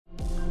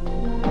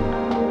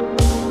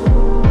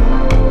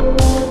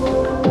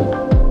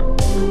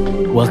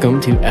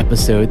Welcome to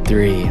episode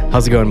 3.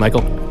 How's it going,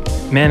 Michael?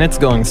 Man, it's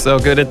going so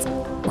good. It's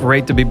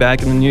great to be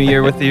back in the new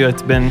year with you.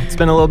 It's been a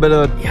little bit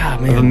of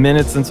a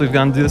minute since we've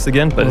gone to do this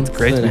again, but it's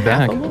great to be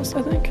back. Almost,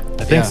 I think.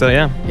 I think so,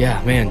 yeah.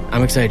 Yeah, man,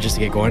 I'm excited just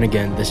to get going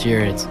again this year.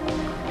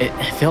 It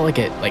felt like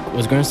it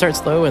was going to start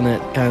slow, and then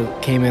it kind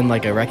of came in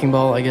like a wrecking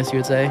ball, I guess you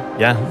would say.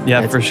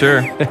 Yeah, for sure.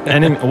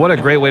 And what a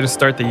great way to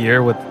start the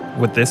year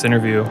with this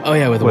interview. Oh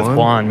yeah, with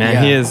Juan,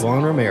 man. Yeah,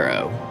 Juan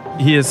Romero.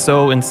 He is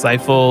so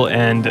insightful,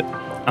 and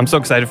I'm so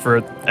excited for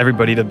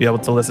everybody to be able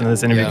to listen to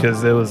this interview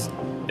because it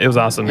was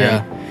awesome,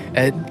 man.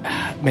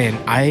 Yeah. Man,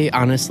 I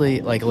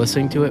honestly, like,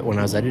 listening to it when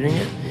I was editing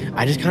it,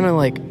 I just kind of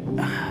like,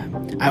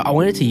 I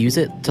wanted to use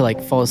it to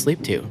like fall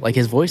asleep to. Like,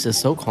 his voice is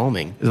so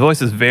calming. His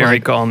voice is very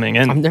calming.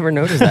 And I've never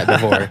noticed that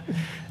before.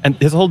 And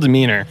his whole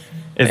demeanor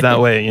is that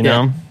way, you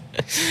know?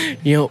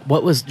 You know,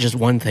 what was just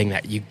one thing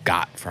that you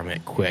got from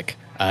it quick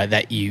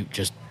that you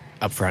just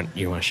up front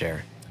you want to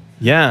share?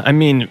 Yeah, I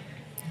mean,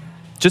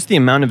 just the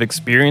amount of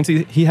experience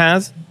he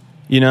has,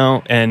 you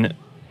know, and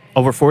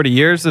over 40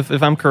 years,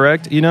 if I'm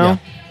correct, you know,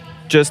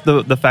 just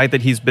the fact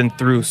that he's been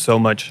through so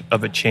much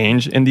of a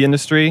change in the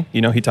industry.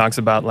 You know, he talks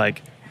about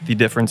like the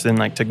difference in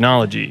like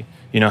technology,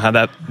 you know, how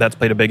that's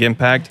played a big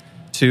impact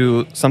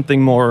to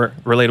something more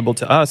relatable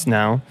to us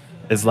now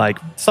is like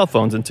cell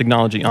phones and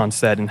technology on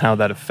set and how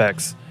that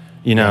affects,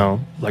 you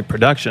know, like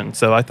production.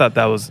 So I thought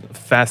that was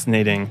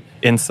fascinating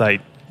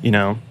insight, you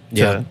know,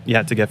 to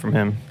get from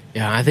him.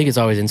 Yeah, I think it's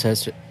always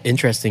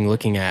interesting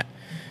looking at,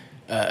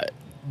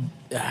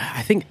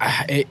 I think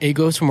it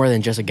goes for more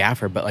than just a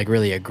gaffer, but like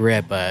really a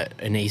grip,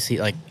 an AC,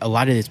 like a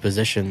lot of these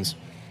positions,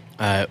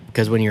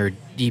 because when you're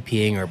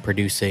DPing or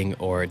producing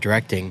or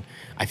directing,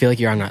 I feel like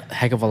you're on a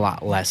heck of a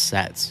lot less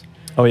sets.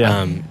 Oh,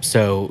 yeah.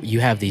 So you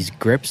have these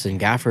grips and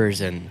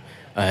gaffers and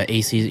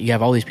ACs, you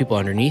have all these people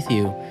underneath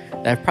you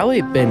that have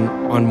probably been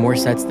on more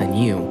sets than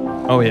you.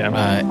 Oh,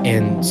 yeah.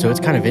 And so it's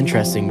kind of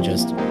interesting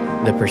just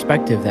the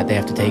perspective that they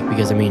have to take,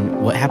 because I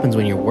mean, what happens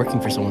when you're working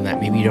for someone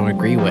that maybe you don't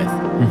agree with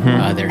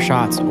their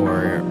shots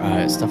or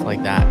stuff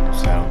like that?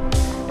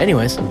 So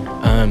anyways,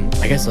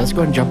 I guess let's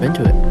go ahead and jump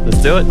into it.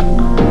 Let's do it.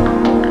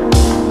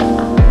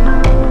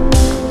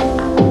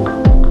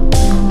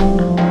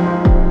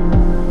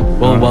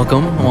 Well,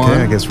 welcome, Juan.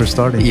 Okay, I guess we're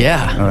starting.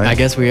 Yeah, right. I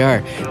guess we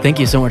are. Thank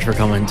you so much for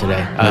coming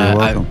today. You're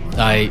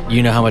welcome.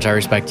 You know how much I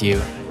respect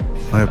you.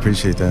 I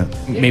appreciate that.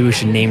 Maybe we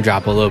should name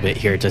drop a little bit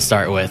here to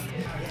start with.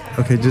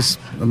 Okay, just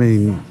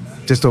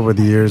over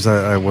the years,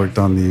 I worked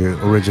on the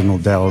original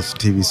Dallas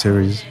TV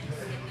series,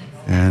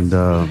 and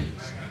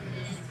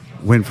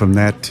went from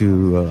that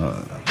to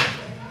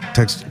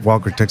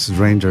Walker, Texas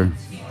Ranger.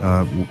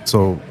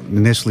 So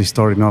initially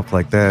starting off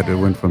like that, it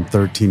went from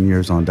 13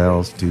 years on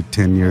Dallas to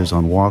 10 years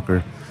on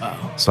Walker.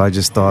 Wow. So I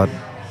just thought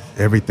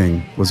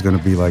everything was going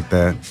to be like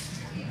that,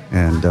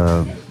 and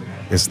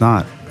it's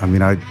not. I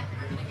mean, I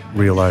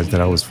realized that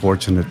I was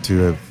fortunate to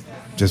have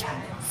just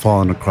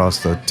fallen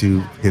across the 2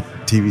 hit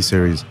TV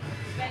series.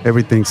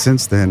 Everything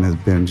since then has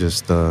been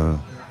just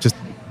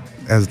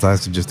has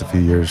lasted just a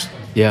few years.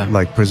 Yeah.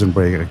 Like Prison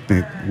Break, I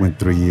think went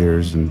 3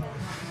 years, and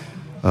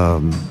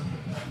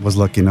was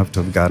lucky enough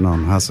to have gotten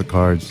on House of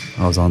Cards.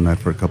 I was on that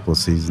for a couple of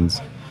seasons.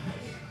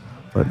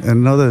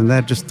 And other than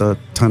that, just a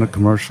ton of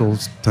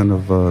commercials, ton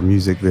of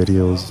music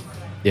videos.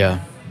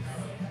 Yeah.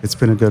 It's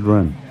been a good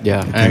run.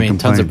 Yeah. I mean,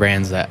 tons of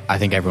brands that I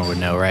think everyone would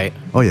know, right?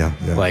 Oh, yeah.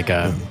 Like,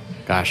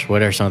 gosh,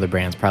 what are some of the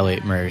brands? Probably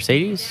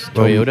Mercedes,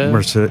 Toyota?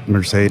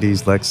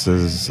 Mercedes,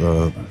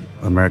 Lexus,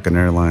 American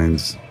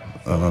Airlines,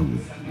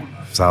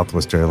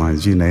 Southwest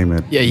Airlines, you name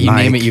it. Yeah, you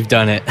Nike. name it, you've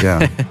done it.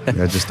 Yeah,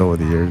 just over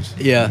the years.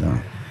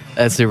 Yeah.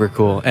 That's super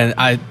cool.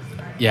 And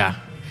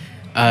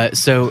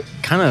so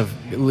kind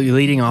of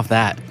leading off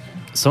that,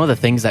 some of the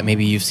things that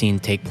maybe you've seen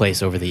take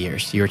place over the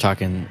years. You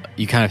kind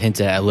of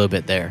hinted at a little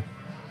bit there.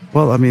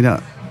 Well, I mean,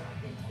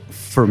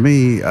 for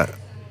me,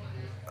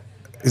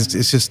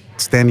 it's just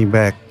standing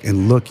back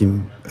and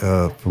looking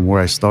from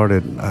where I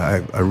started.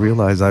 I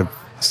realize I've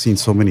seen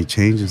so many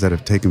changes that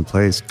have taken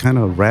place kind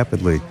of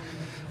rapidly,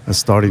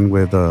 starting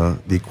with the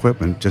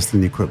equipment. Just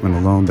in the equipment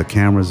alone, the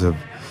cameras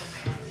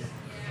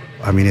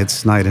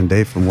it's night and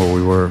day from where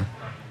we were.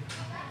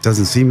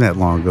 Doesn't seem that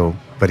long ago,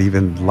 but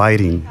even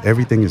lighting,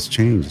 everything has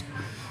changed.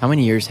 How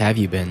many years have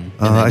you been in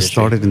the I industry?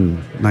 started in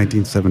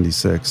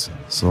 1976,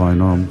 so I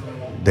know I'm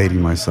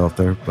dating myself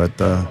there, but...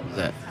 Is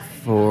that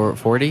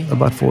 40?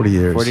 About 40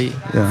 years. 40?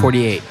 Yeah.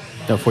 48.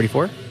 No,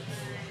 44?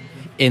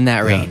 In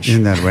that range.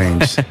 In that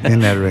range. In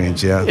that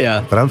range, yeah.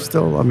 Yeah. But I'm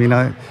still,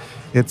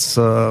 it's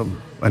an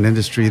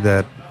industry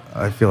that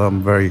I feel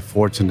I'm very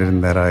fortunate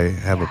in that I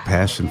have a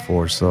passion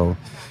for, so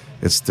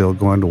it's still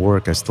going to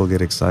work. I still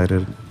get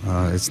excited.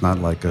 It's not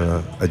like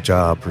a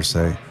job per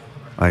se.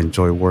 I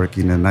enjoy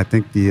working, and I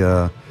think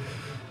the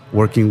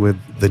working with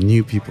the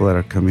new people that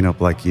are coming up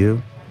like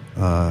you,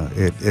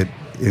 it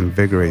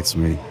invigorates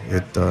me.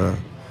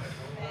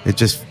 It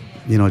just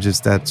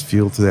that's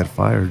fuel to that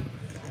fire,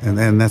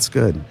 and that's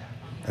good.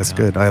 That's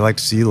good. I like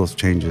to see those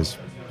changes.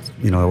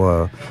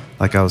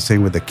 Like I was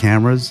saying with the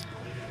cameras,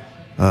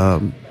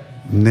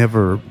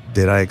 never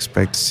did I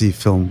expect to see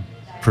film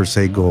per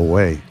se go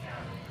away.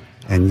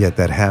 And yet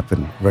that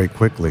happened very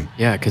quickly.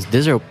 Yeah, because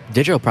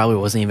digital probably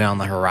wasn't even on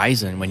the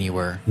horizon when you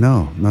were.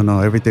 No.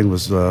 Everything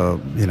was, we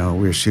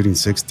were shooting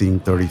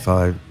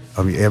 16:35.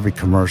 I mean, every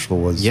commercial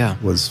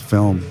was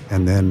film.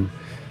 And then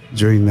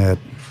during that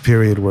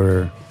period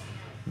where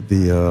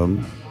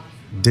the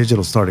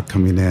digital started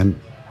coming in,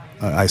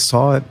 I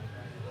saw it.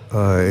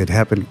 It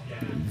happened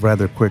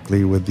rather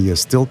quickly with the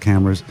still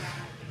cameras,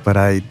 but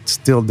I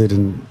still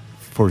didn't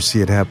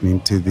foresee it happening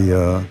to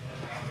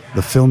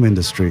the film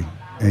industry.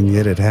 And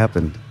yet it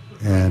happened,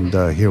 and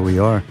here we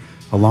are.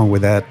 Along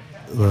with that,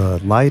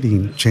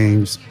 lighting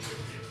changed.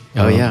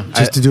 Oh yeah,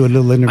 just to do a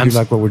little interview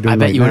like what we're doing. I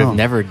bet right you would now.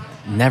 have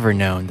never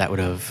known that would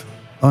have.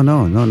 Oh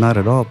no, not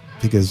at all.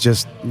 Because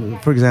just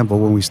for example,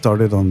 when we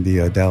started on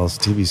the Dallas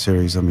TV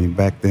series, I mean,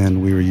 back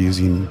then we were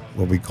using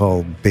what we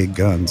call big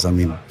guns. I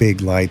mean,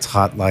 big lights,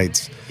 hot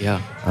lights. Yeah.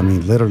 I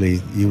mean,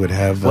 literally, you would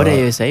have. What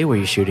ASA were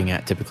you shooting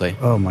at typically?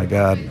 Oh my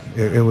God,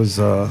 it was.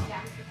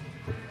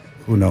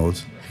 Who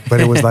knows? But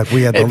it was like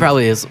we had. It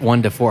probably is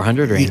 1 to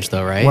 400 range,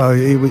 though, right? Well,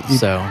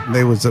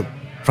 there was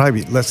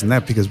probably less than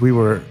that because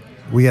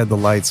we had the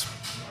lights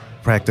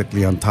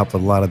practically on top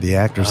of a lot of the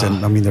actors,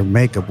 and I mean their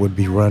makeup would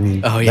be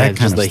running. Oh yeah, that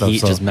kind just of the stuff.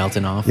 heat just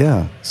melting off.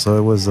 Yeah, so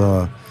it was.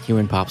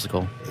 Human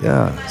popsicle.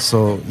 Yeah,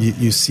 so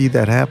you see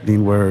that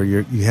happening where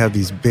you have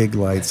these big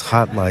lights,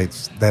 hot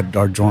lights that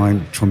are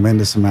drawing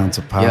tremendous amounts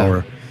of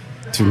power.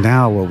 Yeah. To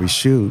now, what we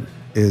shoot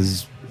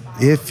is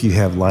if you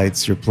have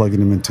lights, you're plugging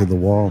them into the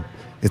wall.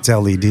 It's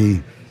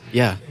LED.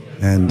 Yeah,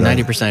 and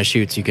 90% of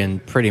shoots you can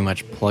pretty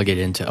much plug it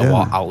into a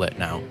wall outlet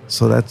now.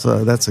 So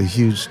that's a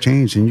huge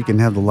change, and you can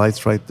have the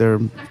lights right there,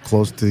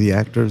 close to the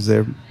actors.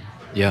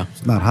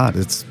 It's not hot.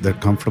 They're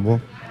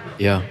comfortable.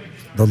 Yeah,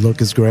 the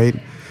look is great.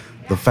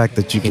 The fact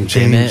that you can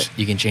dim change it,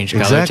 you can change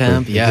color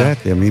temp. Yeah,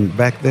 exactly. I mean,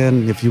 back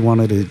then, if you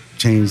wanted to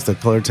change the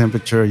color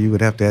temperature, you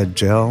would have to add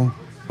gel,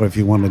 or if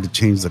you wanted to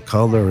change the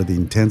color or the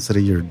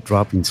intensity, you're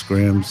dropping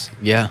scrims.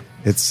 Yeah,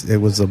 it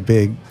was a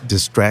big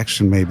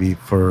distraction maybe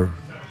for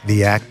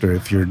the actor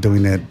if you're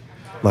doing it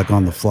like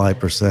on the fly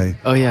per se.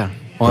 Oh yeah,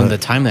 and the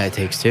time that it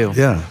takes too.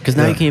 Yeah, because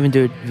now you can even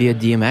do it via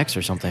DMX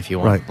or something if you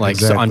want. Right, like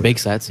exactly. so on big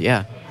sets.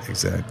 Yeah,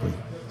 exactly.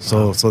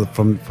 So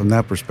from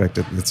that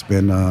perspective, it's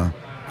been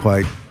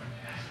quite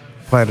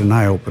an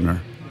eye opener.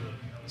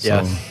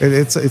 So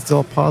it's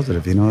all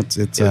positive.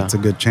 It's a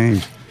good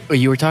change. Well,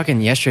 you were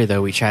talking yesterday,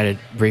 though. We chatted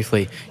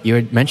briefly. You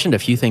had mentioned a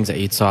few things that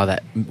you saw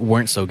that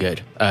weren't so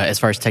good as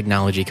far as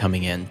technology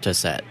coming in to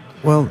set.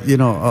 Well,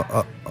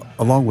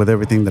 along with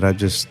everything that I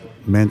just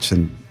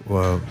mentioned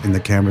in the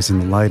cameras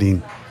and the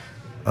lighting,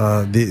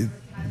 the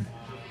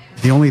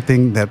only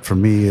thing that for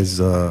me is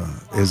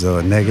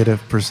a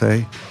negative per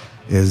se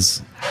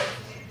is,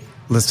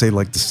 let's say,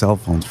 like the cell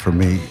phones for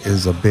me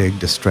is a big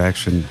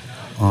distraction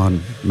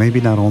on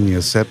maybe not only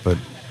a set but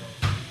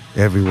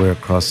everywhere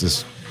across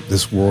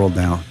this world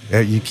now.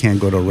 You can't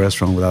go to a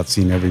restaurant without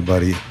seeing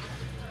everybody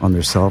on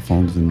their cell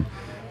phones.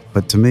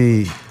 But to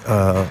me,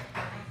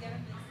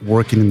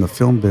 working in the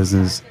film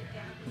business,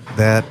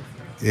 that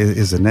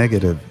is a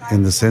negative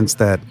in the sense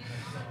that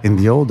in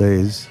the old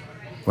days,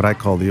 what I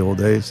call the old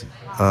days,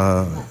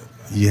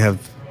 you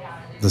have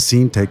the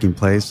scene taking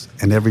place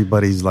and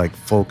everybody's like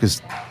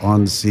focused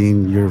on the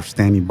scene. You're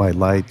standing by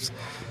lights,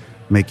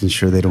 making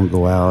sure they don't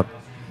go out.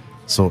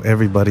 So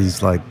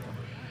everybody's like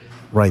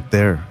right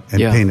there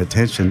and paying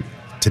attention.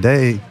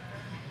 Today,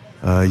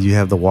 you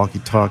have the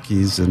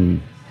walkie-talkies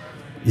and,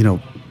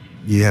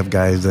 you have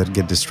guys that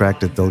get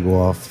distracted. They'll go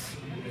off,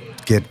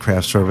 get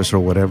craft service or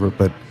whatever,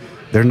 but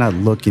they're not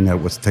looking at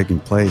what's taking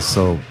place.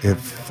 So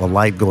if a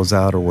light goes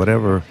out or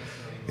whatever,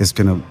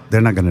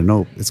 they're not going to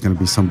know. It's going to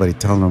be somebody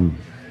telling them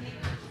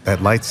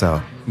that light's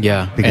out.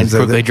 Yeah, because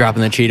and quickly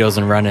dropping the Cheetos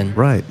and running.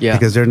 Right, yeah.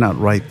 Because they're not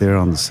right there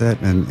on the set.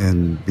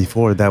 And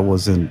before, that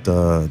wasn't,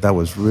 that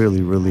was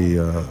really, really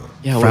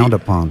frowned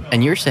upon.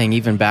 And you're saying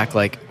even back,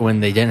 like, when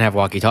they didn't have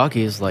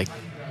walkie-talkies, like,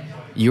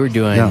 you were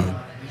doing...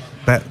 Yeah.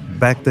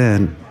 Back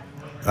then,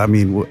 I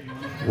mean,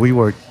 we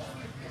were,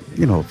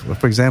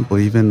 for example,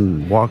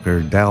 even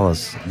Walker,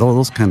 Dallas,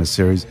 those kind of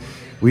series,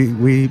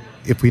 we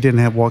if we didn't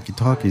have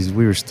walkie-talkies,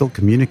 we were still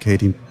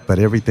communicating, but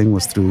everything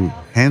was through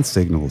hand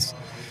signals.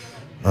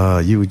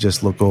 You would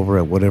just look over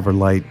at whatever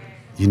light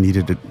you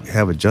needed to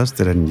have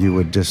adjusted, and you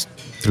would just,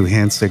 through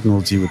hand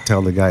signals, you would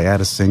tell the guy,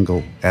 add a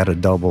single, add a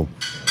double,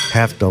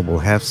 half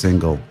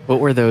single. What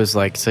were those,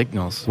 like,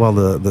 signals? Well,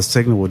 the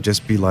signal would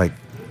just be like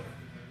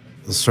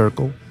the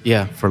circle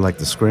for, like,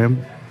 the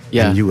scrim.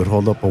 Yeah. And you would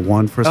hold up a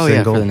 1 for single,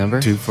 yeah, for the number.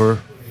 2 for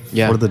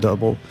the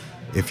double.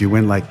 If you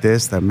went like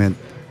this, that meant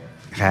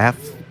half,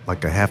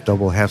 like a half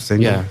double, half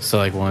single. Yeah, so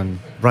like 1.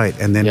 Right,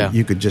 and then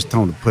you could just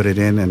tell them to put it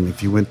in, and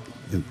if you went,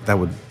 that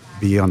would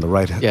be on the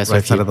right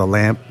side of the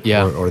lamp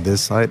or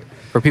this side.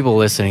 For people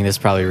listening, this is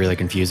probably really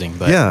confusing.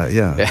 But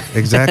Yeah,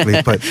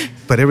 exactly.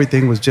 But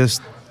everything was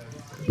just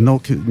no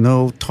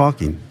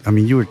talking. I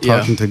mean, you were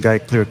talking to a guy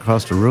clear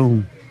across the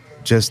room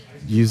just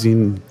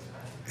using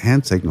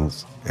hand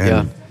signals.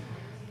 And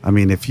I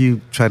mean, if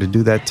you try to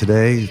do that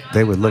today,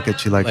 they would look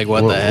at you like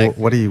what the heck?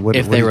 What are you?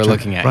 If they were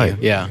looking at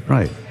you,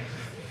 right.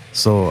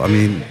 So I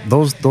mean,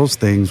 those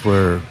things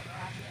where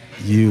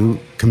you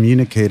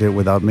communicate it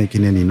without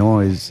making any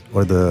noise,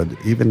 or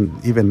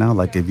even now,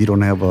 like if you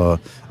don't have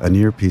an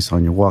earpiece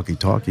on your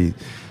walkie-talkie,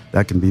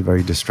 that can be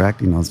very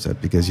distracting on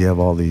set because you have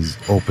all these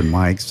open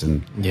mics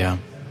and Yeah.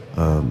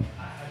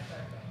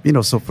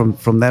 So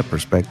from that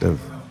perspective,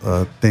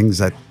 things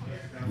that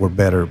were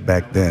better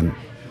back then.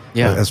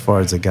 Yeah. As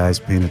far as the guys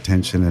paying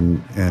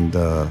attention and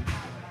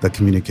the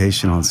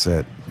communication on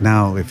set.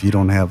 Now, if you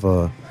don't have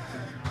a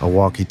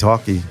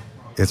walkie-talkie,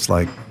 it's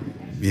like,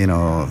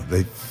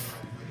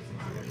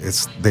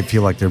 they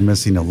feel like they're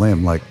missing a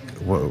limb. Like,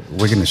 we're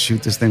going to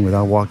shoot this thing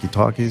without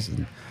walkie-talkies,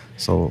 and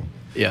so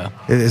Yeah.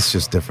 it's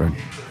just different.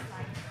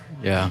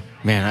 Yeah,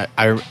 man,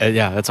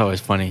 yeah, that's always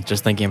funny.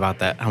 Just thinking about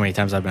that, how many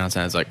times I've been on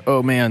set, it's like,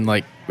 oh man,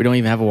 like we don't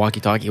even have a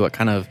walkie-talkie. What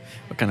kind of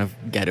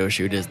ghetto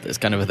shoot is this,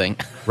 kind of a thing?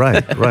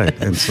 Right.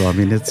 And so I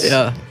mean, it's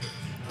Yeah,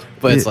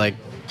 but it's like,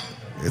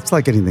 it's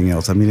like anything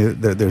else. I mean,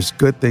 there's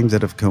good things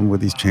that have come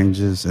with these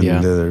changes, and Yeah.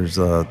 there's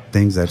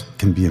things that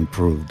can be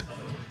improved,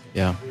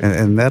 yeah,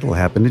 and that'll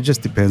happen. It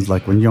just depends.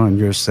 Like when you're on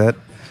your set,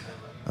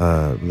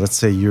 let's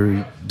say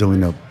you're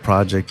doing a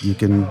project, you're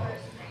going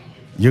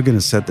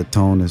to set the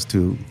tone as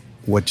to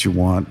what you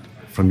want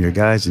from your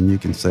guys, and you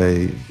can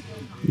say,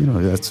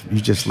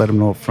 you just let them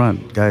know up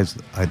front, guys,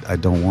 I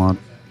don't want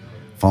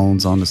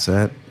phones on the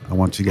set. I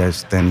want you guys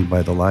standing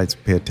by the lights,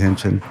 pay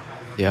attention,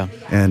 yeah,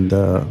 and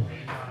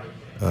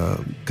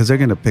because they're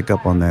going to pick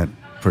up on that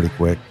pretty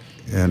quick,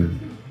 and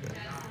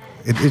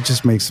it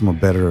just makes them a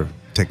better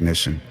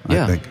technician,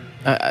 yeah. I think.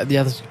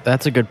 Yeah,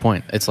 that's a good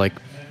point. It's like,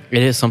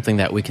 it is something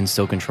that we can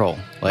still control.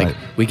 Like, Right.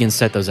 we can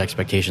set those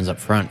expectations up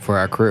front for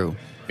our crew,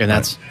 and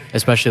that's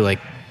especially like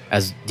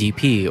as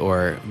DP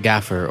or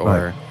gaffer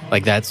or Right.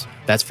 like that's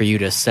for you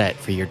to set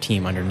for your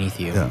team underneath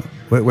you. Yeah.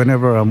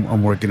 Whenever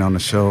I'm working on a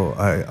show,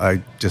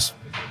 I just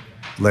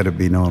let it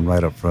be known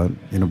right up front,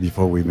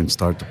 before we even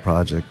start the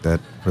project, that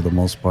for the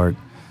most part,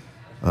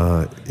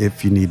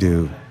 if you need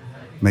to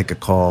make a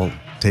call,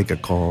 take a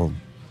call,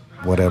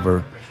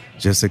 whatever,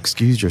 just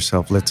excuse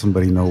yourself. Let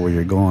somebody know where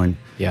you're going.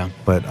 Yeah.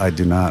 But I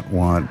do not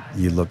want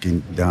you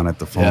looking down at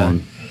the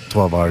phone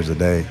 12 hours a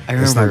day. I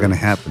It's not remember- going to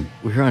happen.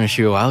 We were on a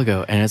shoot a while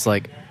ago, and it's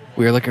like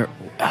we were looking.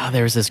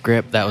 There was this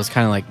grip that was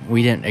kind of like,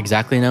 we didn't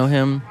exactly know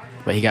him,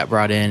 but he got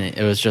brought in.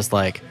 It was just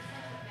like,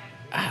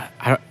 I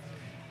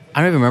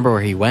don't even remember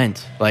where he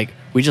went. Like,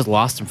 we just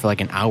lost him for like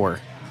an hour.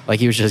 Like,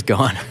 he was just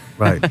gone.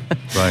 Right.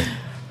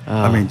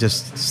 I mean,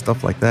 just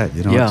stuff like that.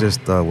 Yeah. It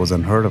just was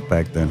unheard of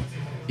back then.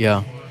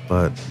 Yeah.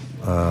 But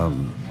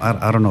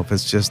I don't know if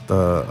it's just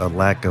a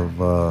lack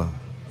of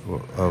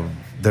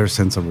their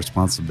sense of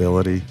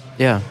responsibility.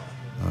 Yeah.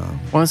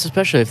 Well, it's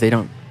especially if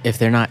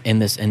they're not in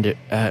this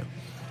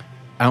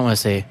I don't want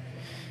to say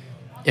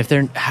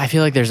I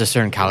feel like there's a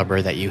certain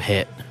caliber that you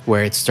hit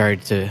where it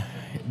started to,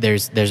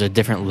 there's a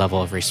different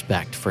level of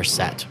respect for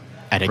set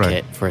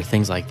etiquette, Right. for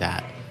things like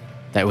that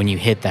when you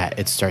hit that,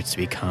 it starts to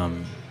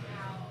become,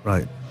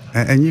 Right.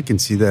 And you can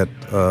see that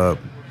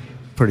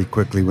pretty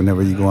quickly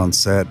whenever you go on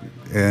set.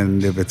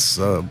 And if it's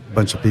a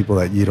bunch of people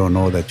that you don't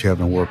know, that you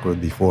haven't worked with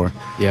before,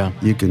 yeah.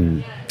 you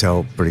can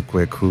tell pretty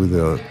quick who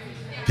the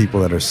people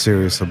that are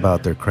serious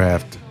about their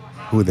craft,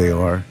 who they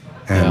are,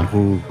 and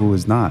Yeah. who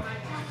is not,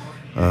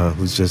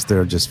 who's just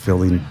there just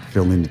filling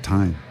the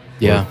time,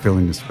 Yeah. or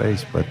filling the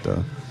space. But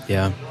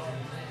Yeah.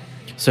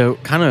 So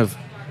kind of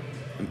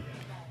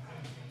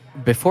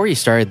before you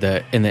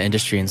started in the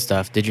industry and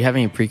stuff, did you have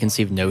any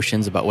preconceived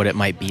notions about what it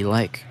might be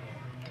like?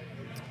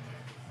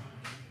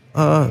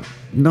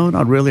 no,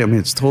 not really. I mean,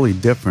 it's totally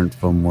different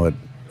from what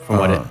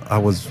it- I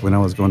was when I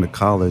was going to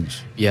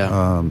college.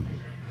 Yeah.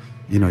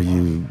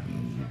 You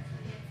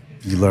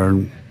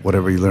learn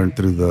whatever you learn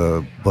through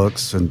the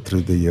books and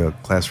through the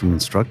classroom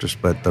instructors,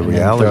 but the And then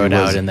reality throw it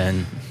was out and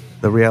then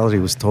the reality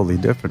was totally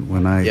different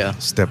when I Yeah.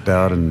 stepped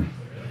out and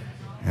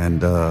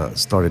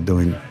started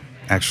doing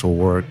actual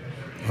work,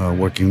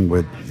 working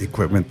with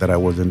equipment that I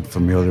wasn't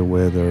familiar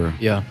with, or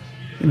yeah.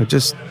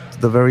 just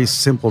the very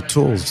simple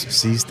tools,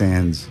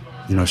 C-stands,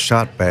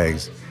 shot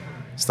bags,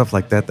 stuff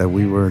like that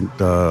we weren't,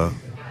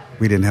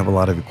 we didn't have a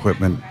lot of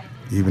equipment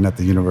even at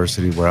the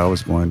university where I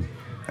was going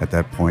at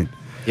that point.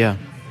 Yeah.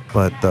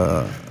 But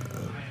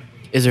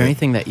Is there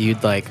anything that you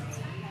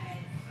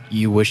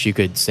wish you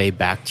could say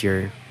back to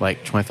your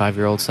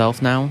 25-year-old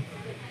self now?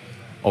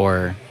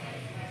 Or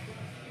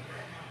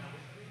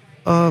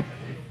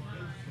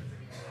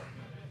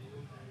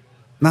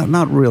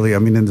not really. I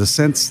mean, in the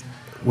sense,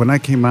 when I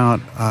came out,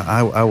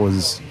 I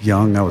was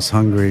young, I was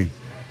hungry,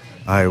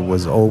 I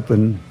was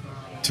open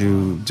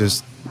to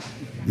just,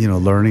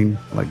 learning,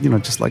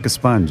 just like a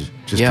sponge,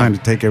 just Yeah. trying to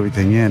take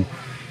everything in.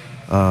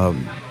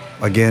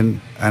 Again,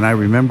 and I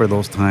remember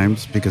those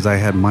times because I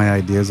had my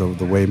ideas of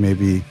the way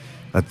maybe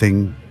a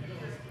thing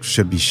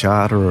should be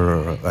shot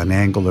or an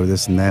angle or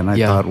this and that. And I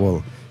Yeah. thought,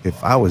 well,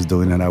 if I was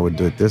doing it, I would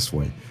do it this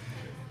way.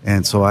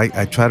 And so I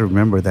try to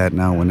remember that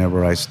now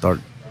whenever I start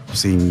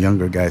seeing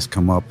younger guys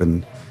come up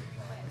and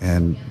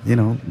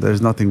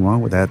there's nothing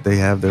wrong with that. They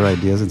have their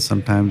ideas and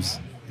sometimes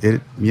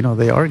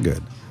they are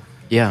good.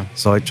 yeah.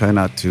 So I try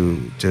not to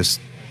just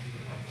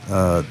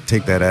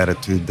take that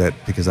attitude that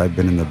because I've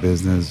been in the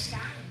business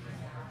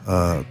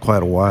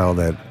quite a while,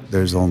 that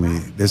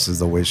this is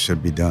the way it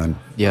should be done.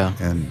 Yeah.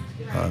 And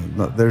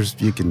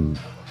you can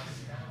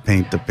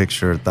paint the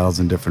picture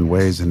 1,000 different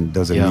ways, and it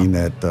doesn't mean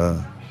that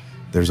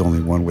there's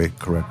only one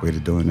correct way to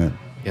doing it.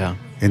 Yeah.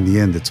 In the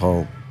end, it's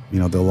all,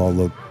 they'll all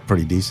look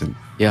pretty decent.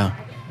 Yeah.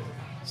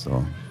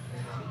 So.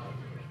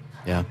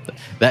 Yeah,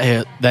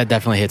 that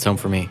definitely hits home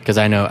for me, because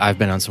I know I've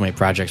been on so many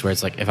projects where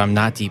it's like if I'm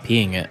not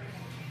DPing it,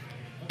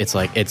 it's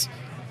like it's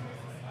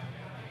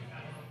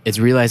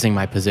realizing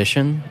my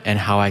position and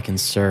how I can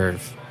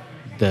serve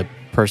the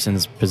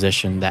person's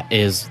position that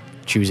is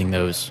choosing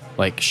those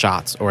like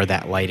shots or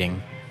that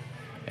lighting,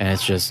 and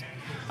it's just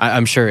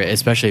I'm sure,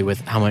 especially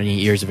with how many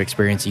years of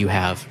experience you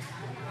have,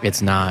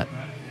 it's not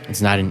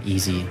an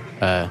easy.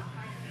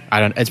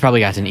 It's probably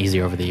gotten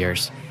easier over the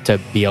years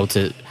to be able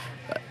to,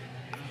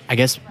 I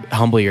guess,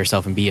 humble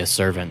yourself and be a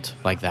servant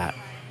like that.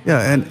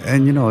 Yeah, and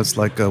it's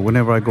like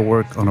whenever I go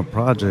work on a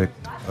project,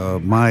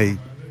 my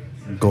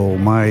goal,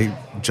 my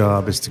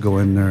job is to go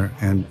in there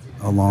and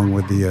along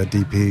with the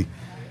DP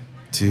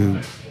to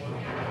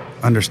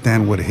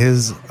understand what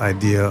his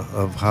idea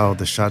of how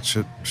the shot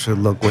should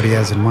look, what he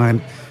has in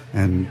mind,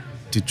 and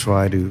to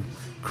try to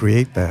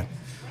create that.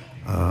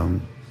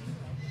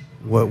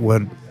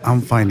 What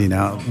I'm finding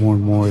out more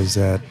and more is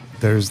that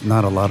there's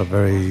not a lot of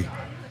very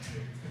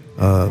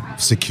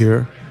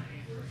secure.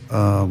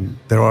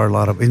 There are a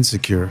lot of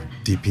insecure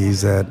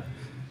DPs that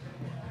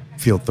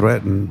feel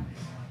threatened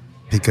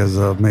because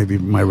of maybe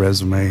my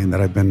resume and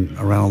that I've been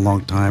around a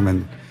long time,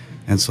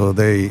 and so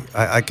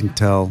I can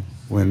tell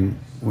when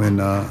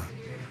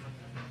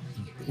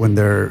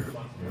they're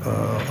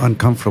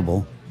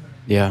uncomfortable.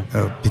 Yeah.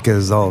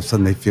 Because all of a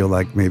sudden they feel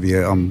like maybe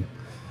I'm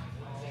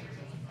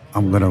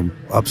going to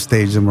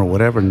upstage them or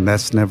whatever, and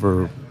that's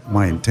never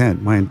my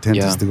intent. My intent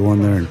is to go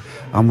in there and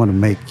I'm going to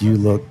make you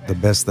look the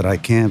best that I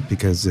can,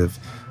 because if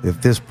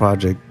this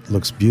project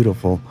looks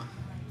beautiful,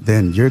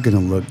 then you're going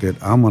to look good,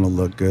 I'm going to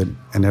look good,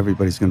 and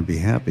everybody's going to be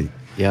happy.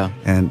 Yeah.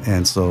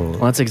 And so... Well,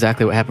 that's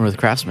exactly what happened with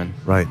Craftsman.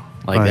 Right.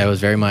 That was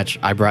very much,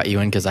 I brought you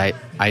in because I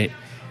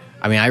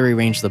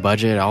rearranged the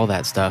budget, all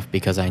that stuff,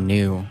 because I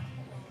knew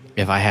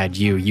if I had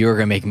you were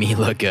going to make me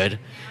look good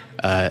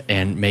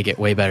and make it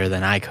way better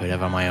than I could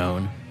have on my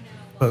own.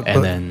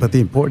 But the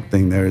important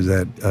thing there is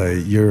that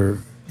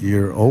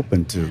you're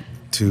open to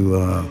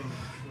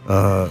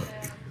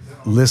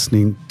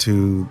listening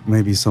to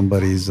maybe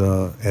somebody's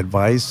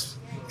advice,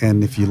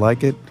 and if you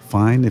like it,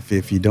 fine.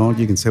 If you don't,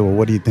 you can say, well,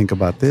 what do you think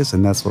about this?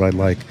 And that's what I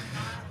like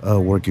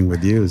working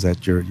with you, is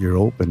that you're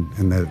open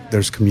and that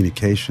there's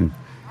communication,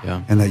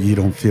 and that you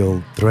don't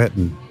feel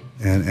threatened,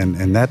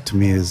 and that to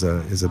me is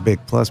a big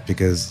plus,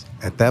 because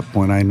at that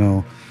point I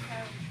know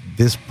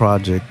this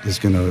project is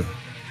going to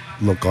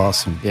look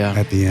awesome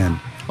at the end.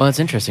 Well, that's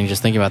interesting.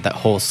 Just thinking about that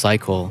whole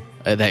cycle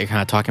that you're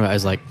kind of talking about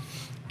is like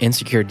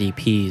insecure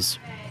DPs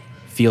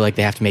feel like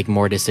they have to make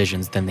more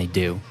decisions than they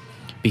do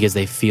because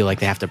they feel like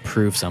they have to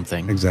prove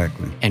something.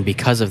 Exactly. And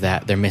because of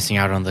that, they're missing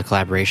out on the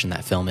collaboration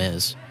that film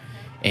is.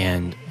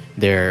 And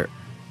they're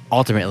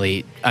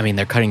ultimately,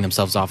 they're cutting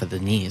themselves off at the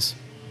knees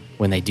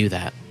when they do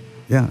that.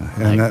 Yeah,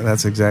 and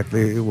that's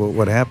exactly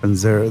what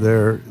happens.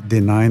 They're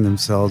denying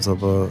themselves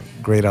of a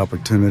great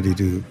opportunity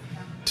to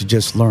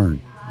just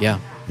learn. Yeah.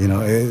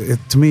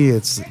 To me,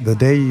 it's the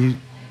day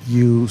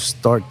you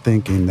start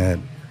thinking that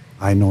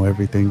I know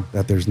everything,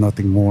 that there's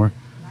nothing more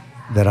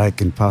that I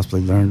can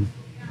possibly learn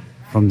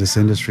from this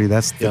industry.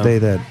 That's the day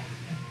that,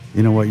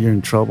 you're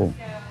in trouble,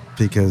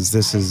 because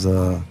this is,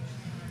 to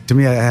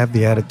me, I have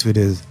the attitude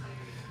is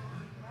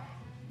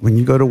when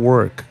you go to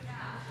work,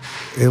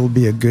 it'll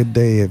be a good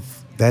day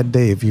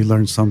if you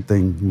learn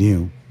something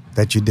new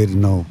that you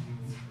didn't know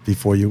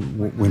before you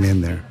went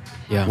in there.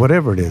 Yeah.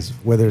 Whatever it is,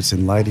 whether it's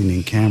in lighting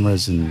and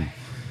cameras and,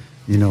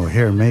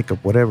 hair and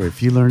makeup, whatever.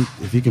 If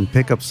you can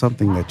pick up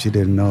something that you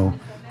didn't know,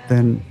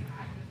 then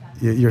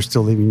you're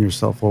still leaving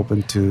yourself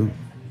open to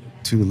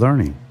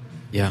learning.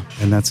 Yeah.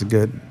 And it's a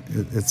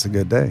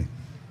good day.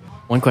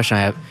 One question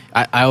I have,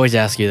 I always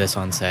ask you this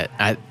on set.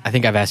 I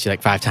think I've asked you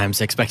like 5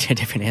 times expecting a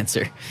different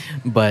answer.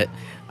 But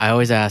I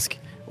always ask,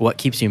 what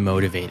keeps you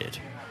motivated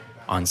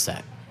on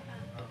set?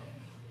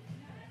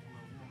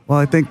 Well,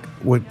 I think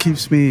what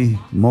keeps me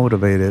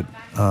motivated,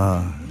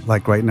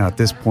 like right now at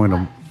this point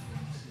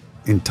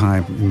in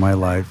time in my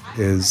life,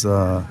 is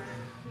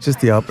just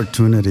the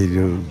opportunity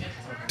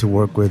to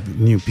work with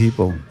new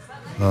people.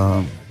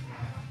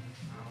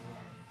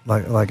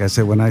 Like I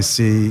said, when I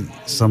see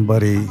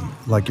somebody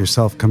like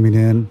yourself coming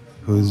in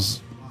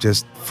who's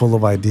just full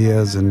of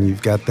ideas, and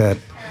you've got that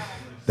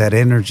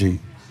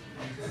energy,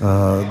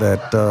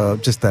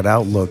 just that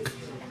outlook,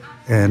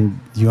 and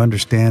you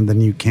understand the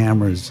new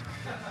cameras.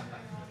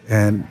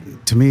 And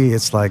to me,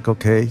 it's like,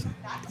 okay,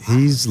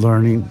 he's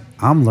learning,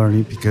 I'm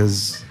learning,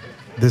 because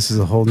this is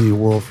a whole new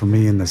world for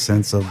me in the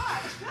sense of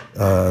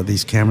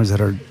these cameras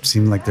that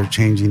seem like they're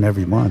changing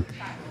every month.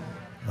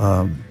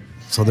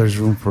 So there's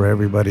room for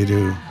everybody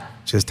to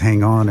just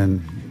hang on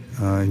and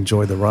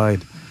enjoy the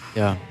ride.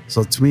 Yeah.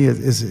 So to me,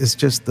 it's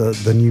just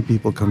the new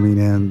people coming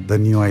in, the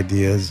new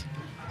ideas,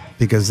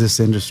 because this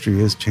industry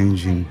is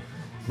changing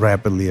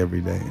rapidly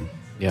every day.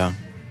 Yeah.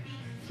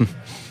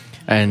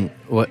 And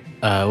what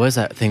is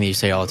that thing that you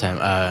say all the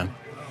time?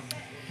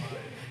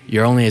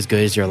 You're only as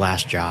good as your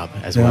last job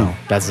as well.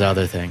 That's the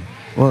other thing.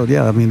 Well,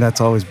 yeah, I mean,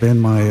 that's always been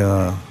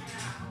my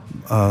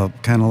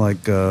kind of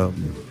like...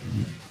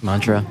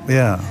 mantra?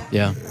 Yeah.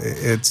 Yeah.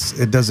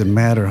 It doesn't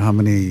matter how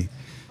many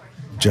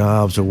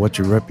jobs or what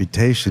your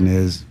reputation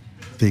is,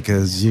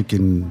 because you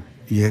can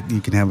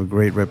have a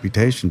great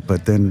reputation,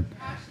 but then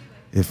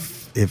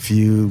if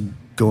you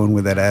go in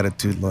with that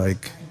attitude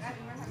like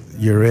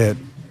you're it,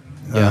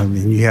 and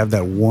you have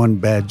that one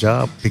bad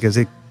job, because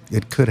it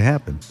could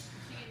happen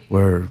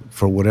where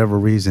for whatever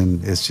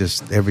reason it's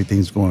just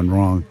everything's going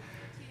wrong,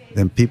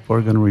 then people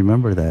are going to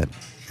remember that,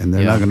 and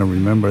they're not going to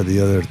remember the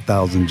other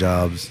 1,000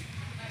 jobs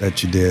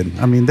that you did.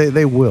 I mean,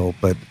 they will,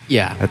 but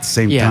at the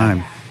same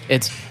time,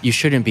 you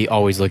shouldn't be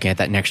always looking at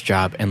that next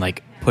job and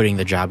like putting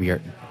the job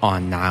you're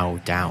on now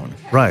down.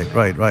 Right.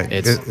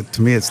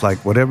 To me, it's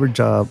like whatever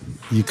job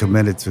you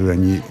committed to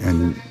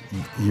and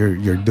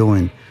you're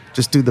doing,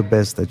 just do the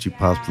best that you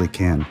possibly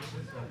can.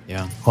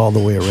 Yeah. All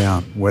the way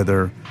around.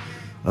 Whether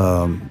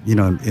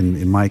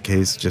in my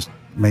case, just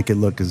make it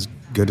look as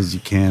good as you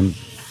can,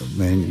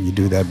 and you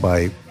do that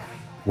by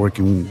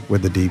working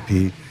with the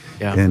DP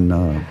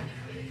and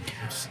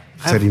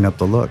setting up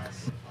the look.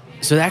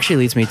 So that actually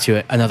leads me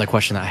to another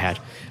question that I had.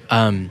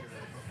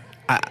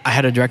 I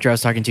had a director I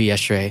was talking to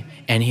yesterday,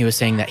 and he was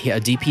saying that a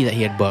DP that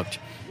he had booked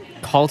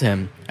called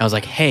him. I was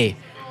like, hey,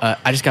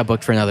 I just got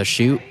booked for another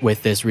shoot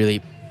with this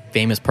really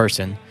famous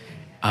person.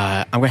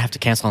 I'm going to have to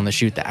cancel on the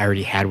shoot that I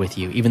already had with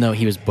you, even though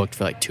he was booked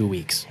for like 2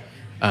 weeks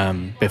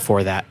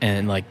before that.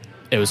 And like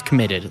it was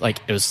committed. Like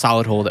it was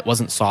solid hold. It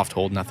wasn't soft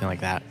hold, nothing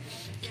like that.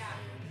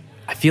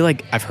 I feel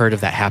like I've heard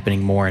of that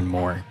happening more and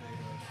more.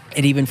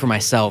 And even for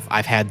myself,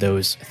 I've had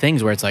those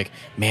things where it's like,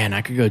 man,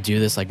 I could go do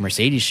this like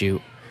Mercedes shoot,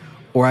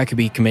 or I could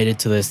be committed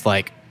to this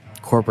like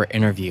corporate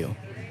interview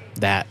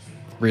that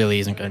really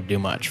isn't going to do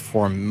much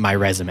for my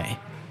resume.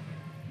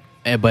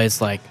 But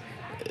it's like,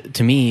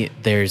 to me,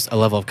 there's a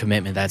level of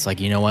commitment that's like,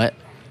 you know what?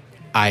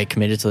 I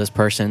committed to this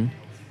person.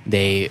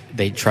 They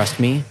trust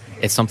me.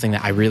 It's something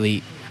that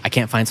I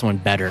can't find someone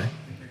better.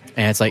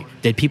 And it's like,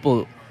 did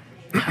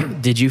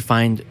you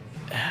find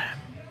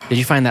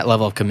that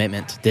level of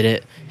commitment?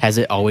 Has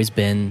it always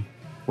been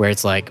where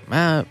it's like,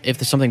 if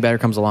there's something better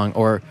comes along,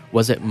 or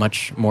was it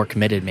much more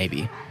committed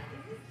maybe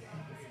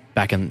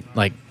back in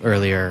like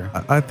earlier?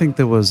 I think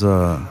there was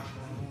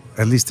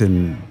at least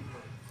in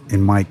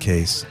my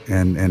case,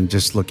 and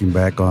just looking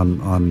back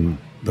on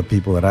the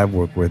people that I've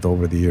worked with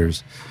over the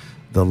years,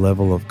 the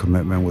level of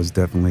commitment was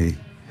definitely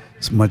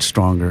much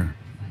stronger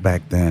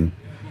back then.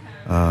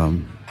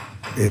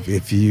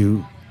 If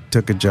you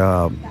took a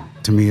job,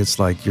 to me it's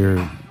like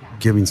you're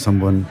giving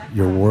someone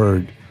your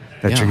word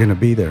that you're going to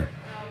be there,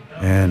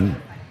 and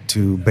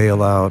to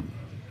bail out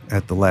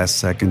at the last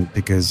second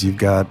because you've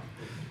got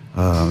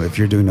if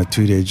you're doing a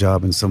 2-day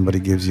job and somebody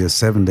gives you a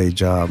 7-day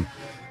job,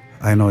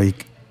 I know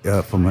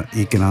from an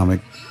economic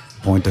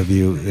point of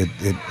view,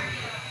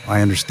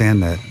 I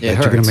understand that you're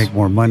going to make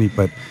more money,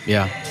 but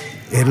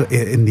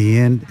in the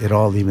end, it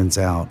all evens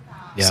out.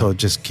 Yeah. So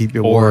just keep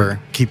your word,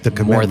 keep the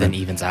commitment. More than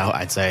evens out,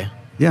 I'd say.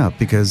 Yeah,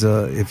 because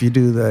if you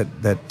do that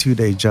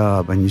 2-day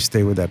job and you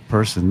stay with that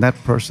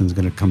person's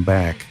going to come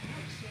back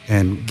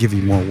and give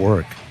you more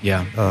work.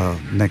 Yeah.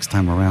 Next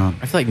time around.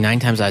 I feel like 9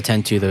 times out of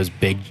 10 too, those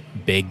big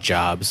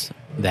jobs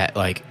that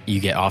like you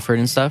get offered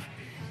and stuff,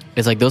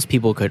 it's like those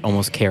people could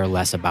almost care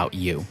less about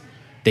you.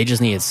 They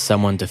just needed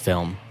someone to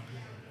film,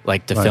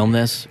 film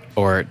this,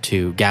 or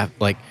to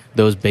like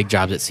those big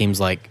jobs. It seems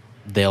like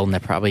they'll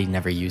probably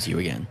never use you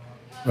again.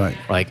 Right.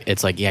 Like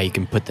it's like, you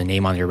can put the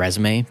name on your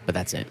resume, but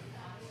that's it.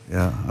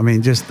 Yeah, I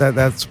mean, just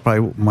that's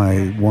probably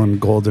my one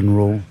golden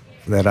rule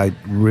that I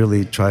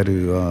really try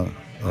to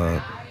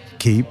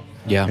keep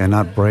and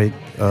not break,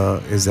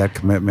 is that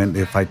commitment.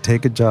 If I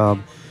take a job,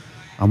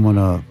 I'm going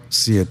to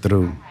see it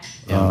through.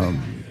 Yeah.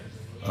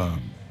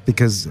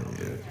 Because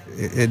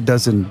it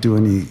doesn't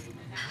do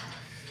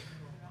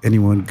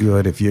anyone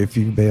good. If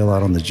you bail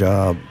out on the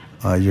job,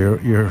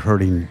 you're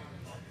hurting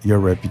your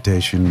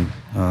reputation.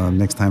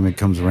 Next time it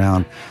comes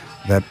around,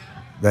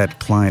 that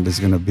client is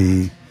going to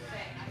be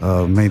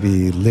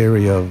maybe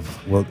leery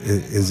of, well,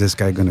 is this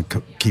guy going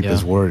to keep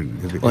his word?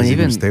 Is he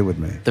going to stay with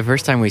me? The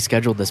first time we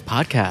scheduled this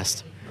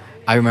podcast,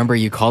 I remember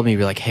you called me. You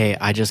were like, hey,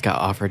 I just got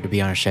offered to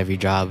be on a Chevy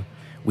job.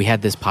 We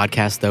had this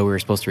podcast, though, we were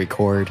supposed to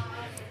record.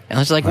 And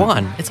I was like,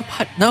 Juan, it's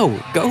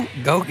no,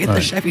 go get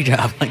the Chevy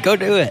job. Like, go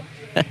do it.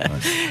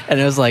 And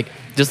it was like,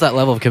 just that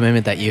level of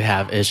commitment that you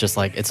have is just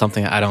like, it's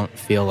something I don't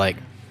feel like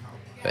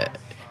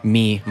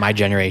my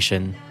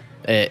generation,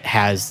 it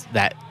has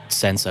that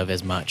sense of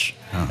as much.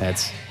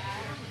 That's...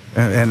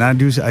 And I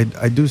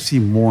do see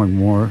more and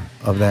more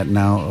of that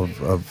now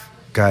of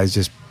guys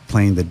just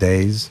playing the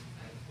days.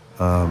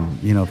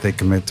 If they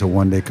commit to a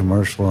 1-day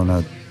commercial and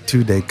a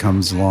 2-day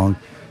comes along,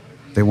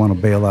 they want to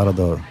bail out of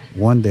the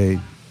 1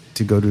 day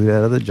to go do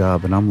that other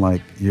job. And I'm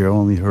like, you're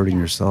only hurting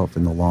yourself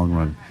in the long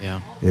run.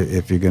 Yeah.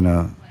 If you're going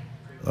to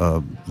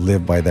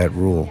live by that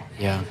rule.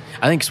 Yeah.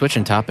 I think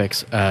switching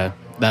topics, that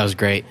was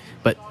great.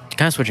 But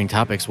kind of switching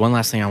topics, one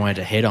last thing I wanted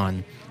to hit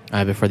on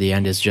before the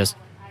end is just,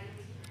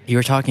 you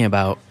were talking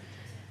about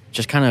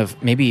just kind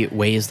of maybe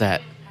ways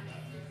that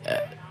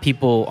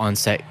people on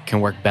set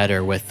can work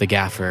better with the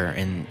gaffer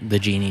and the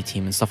Genie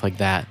team and stuff like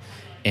that.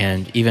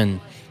 And even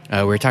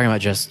we were talking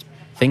about just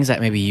things that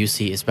maybe you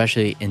see,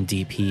 especially in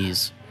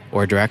DPs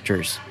or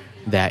directors,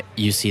 that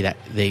you see that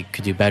they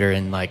could do better.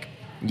 And like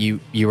you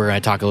were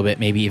going to talk a little bit,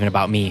 maybe even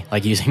about me,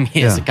 like using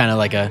me as kind of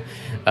like a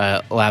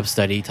lab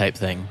study type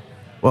thing.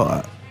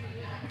 Well,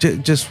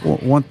 just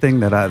one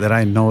thing that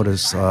I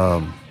notice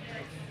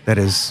that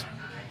is,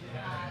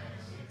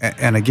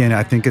 and again,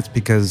 I think it's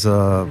because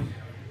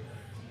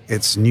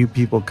it's new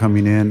people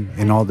coming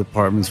in all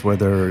departments,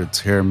 whether it's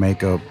hair,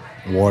 makeup,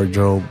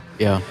 wardrobe.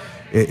 Yeah,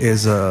 it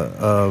is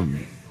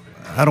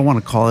I don't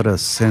want to call it a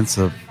sense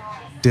of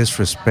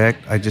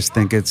disrespect. I just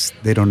think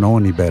they don't know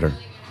any better.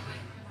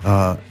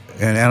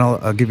 And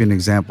I'll give you an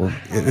example.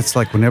 It's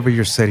like whenever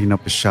you're setting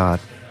up a shot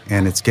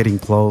and it's getting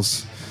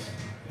close,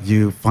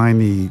 you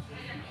finally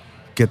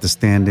get the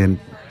stand-in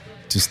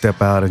to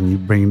step out and you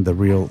bring the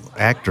real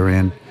actor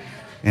in.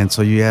 And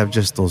so you have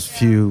just those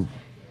few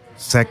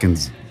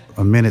seconds,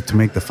 a minute to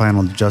make the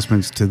final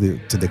adjustments to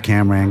the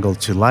camera angle,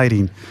 to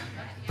lighting.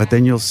 But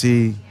then you'll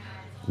see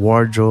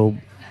wardrobe,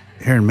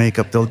 hair and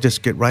makeup, they'll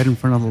just get right in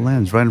front of the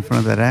lens, right in front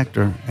of that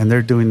actor, and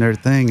they're doing their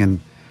thing. And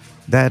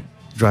that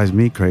drives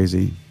me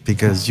crazy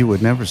because you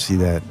would never see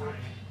that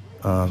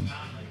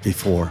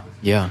before.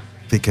 Yeah.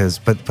 Because,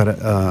 but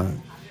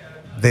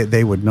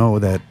they would know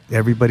that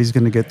everybody's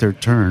going to get their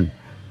turn,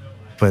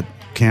 but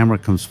camera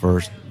comes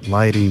first,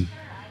 lighting.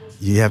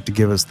 You have to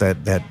give us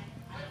that.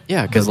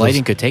 Yeah, because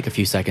lighting could take a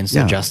few seconds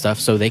to adjust stuff,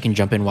 so they can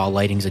jump in while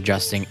lighting's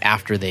adjusting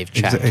after they've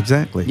checked.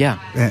 Exactly. Yeah.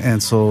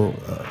 And so,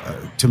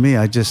 to me,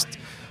 I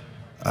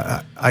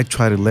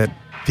try to let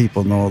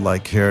people know,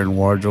 like hair and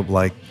wardrobe,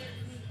 like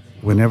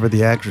whenever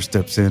the actor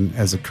steps in,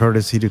 as a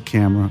courtesy to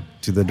camera,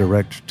 to the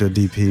director, to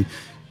DP,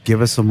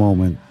 give us a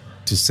moment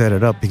to set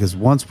it up, because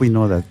once we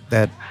know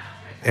that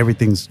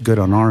everything's good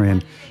on our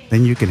end,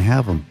 then you can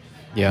have them.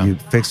 Yeah. You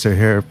fix their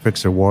hair,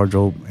 fix their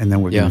wardrobe, and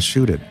then we're going to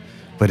shoot it.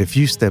 But if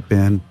you step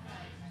in,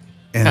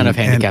 and kind of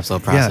handicaps the whole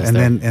process.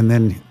 Yeah, and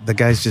then the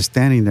guy's just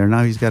standing there.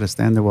 Now he's got to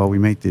stand there while we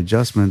make the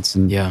adjustments,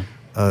 and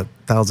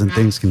 1,000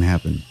 things can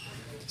happen.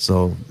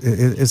 So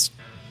it's.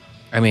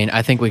 I mean,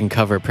 I think we can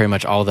cover pretty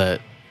much all the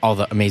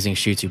amazing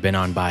shoots you've been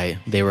on.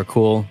 They were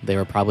cool. They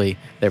were probably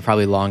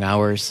long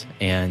hours,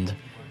 and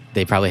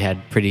they probably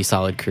had pretty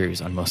solid crews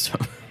on most of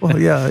them. Well,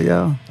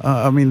 yeah.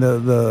 I mean,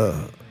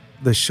 the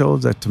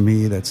shows that to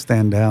me that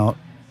stand out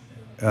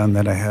and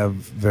that I have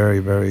very,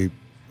 very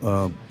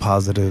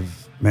positive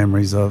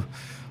memories of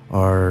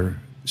are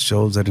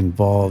shows that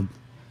involved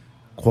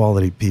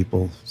quality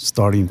people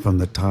starting from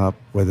the top,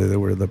 whether they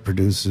were the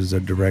producers or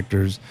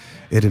directors.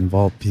 It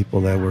involved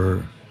people that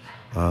were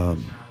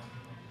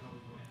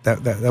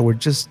that were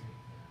just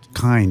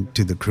kind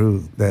to the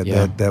crew,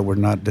 that were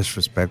not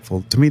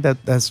disrespectful. To me,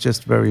 that's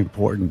just very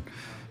important,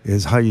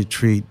 is how you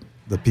treat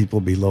the people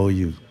below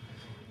you.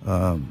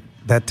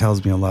 That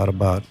tells me a lot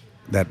about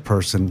that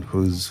person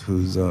who's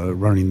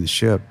running the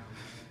ship.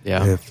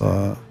 Yeah. If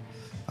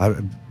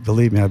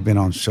believe me, I've been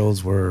on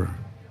shows where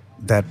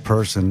that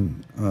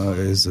person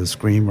is a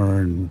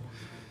screamer, and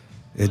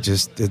it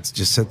just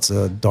sets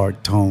a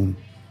dark tone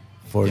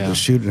for the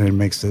shoot, and it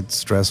makes it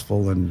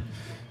stressful,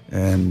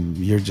 and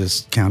you're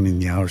just counting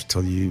the hours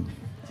till you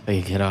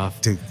get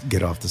off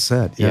the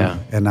set. Yeah.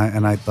 And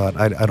I thought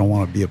I don't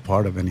want to be a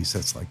part of any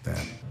sets like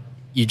that.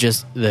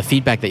 The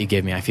feedback that you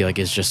give me, I feel like,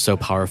 is just so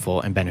powerful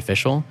and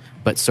beneficial,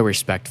 but so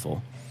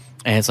respectful.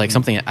 And it's like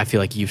something that I feel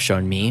like you've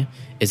shown me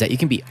is that you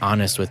can be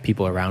honest with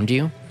people around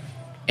you,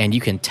 and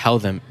you can tell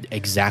them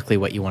exactly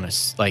what you want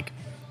to, like,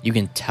 you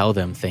can tell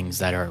them things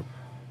that are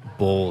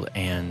bold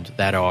and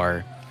that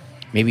are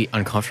maybe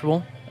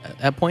uncomfortable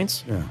at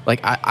points. Yeah. Like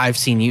I've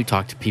seen you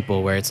talk to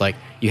people where it's like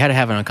you had to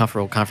have an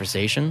uncomfortable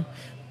conversation,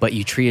 but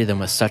you treated them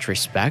with such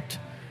respect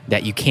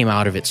that you came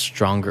out of it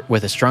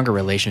with a stronger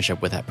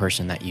relationship with that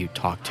person that you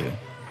talked to.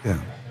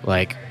 Yeah.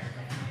 Like,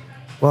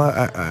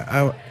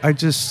 well, I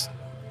just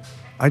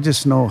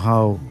know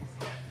how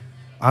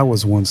I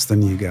was once the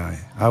new guy.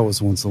 I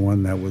was once the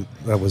one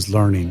that was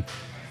learning,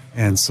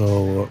 and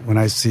so when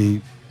I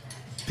see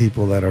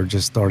people that are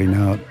just starting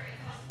out,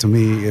 to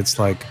me, it's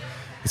like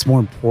it's more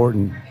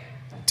important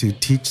to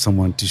teach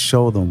someone, to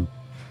show them.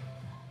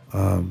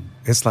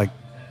 It's like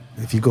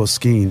if you go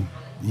skiing,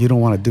 you don't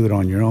want to do it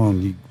on your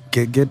own. You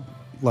get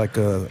like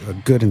a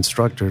good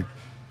instructor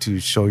to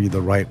show you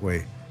the right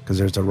way, because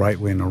there's a right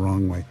way and a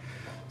wrong way.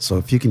 So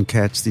if you can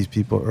catch these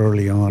people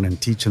early on and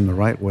teach them the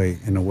right way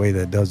in a way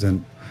that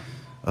doesn't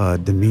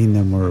demean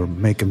them or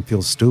make them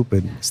feel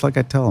stupid, it's like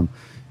I tell them,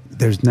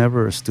 there's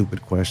never a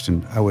stupid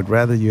question. I would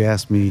rather you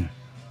ask me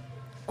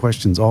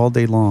questions all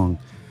day long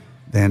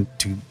than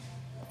to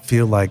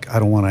feel like I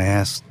don't want to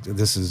ask,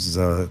 this is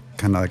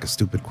kind of like a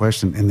stupid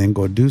question, and then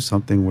go do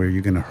something where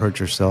you're going to hurt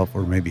yourself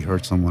or maybe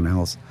hurt someone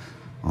else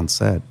on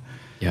set.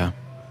 Yeah.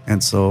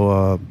 And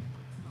so,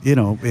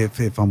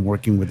 if I'm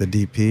working with a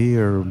DP,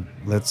 or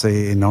let's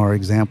say in our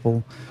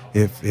example,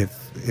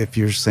 if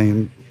you're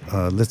saying,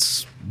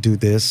 let's do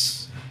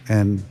this,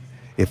 and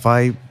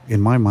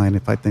in my mind,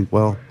 if I think,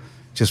 well,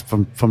 just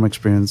from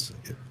experience,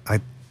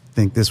 I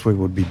think this way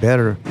would be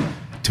better.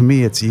 To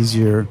me, it's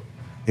easier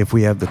if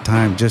we have the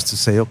time just to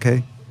say,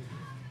 okay,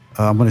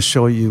 I'm going to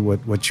show you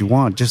what you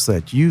want, just so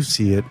that you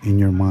see it in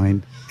your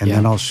mind, and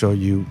then I'll show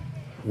you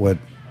what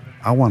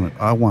I want.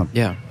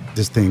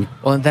 This thing.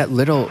 Well, and that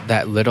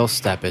little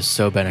step is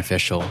so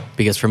beneficial,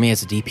 because for me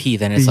as a DP,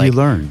 then it's you like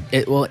learn.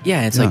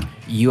 It's like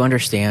you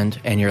understand,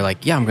 and you're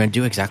like, yeah, I'm going to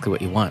do exactly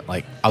what you want.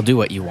 Like, I'll do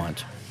what you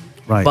want.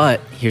 Right. But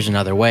here's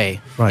another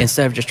way. Right.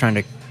 Instead of just trying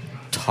to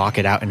talk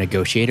it out and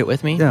negotiate it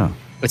with me,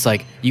 it's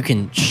like you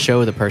can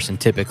show the person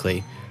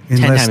typically in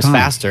 10 less times time.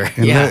 faster.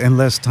 In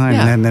less time,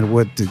 Yeah. and then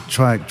what to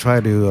try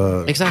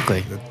to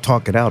Exactly.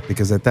 talk it out,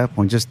 because at that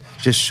point, just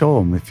show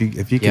them if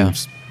you can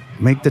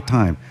make the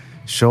time,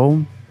 show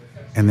them,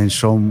 and then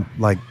show him,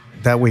 like,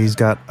 that way he's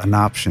got an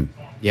option.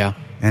 Yeah.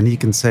 And he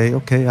can say,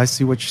 okay, I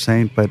see what you're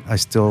saying, but I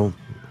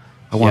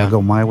want to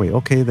go my way.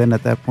 Okay, then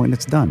at that point,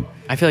 it's done.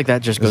 I feel like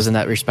that just goes in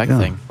that respect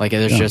thing. Like,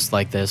 there's just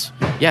like this,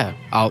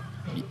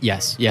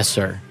 yes,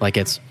 sir. Like,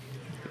 it's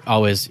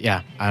always,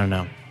 I don't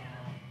know.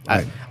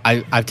 Right.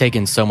 I've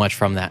taken so much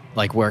from that,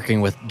 like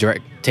working with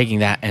taking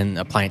that and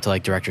applying it to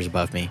like directors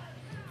above me,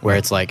 where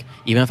it's like,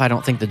 even if I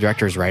don't think the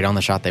director is right on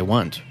the shot they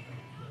want,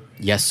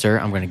 yes, sir,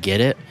 I'm going to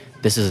get it.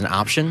 This is an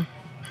option.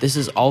 This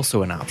is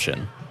also an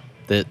option.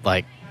 That,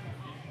 like,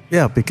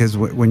 because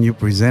when you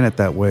present it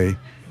that way,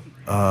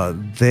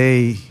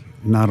 they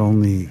not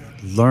only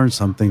learn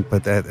something,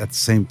 but at the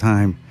same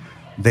time,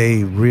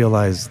 they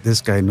realize this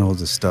guy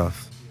knows his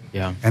stuff.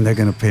 Yeah. And they're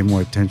going to pay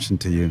more attention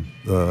to you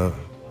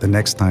the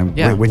next time.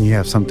 Yeah. When you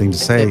have something to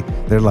say,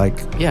 they're like...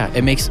 Yeah,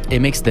 it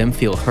makes them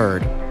feel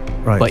heard,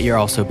 right. But you're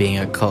also being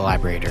a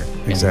collaborator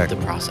Exactly. in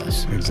the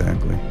process.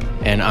 Exactly.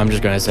 And I'm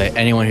just going to say,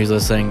 anyone who's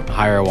listening,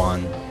 hire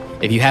Juan.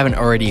 If you haven't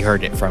already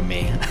heard it from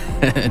me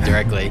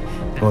directly.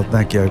 Well,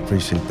 thank you. I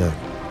appreciate that.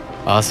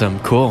 Awesome.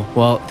 Cool.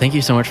 Well, thank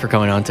you so much for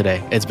coming on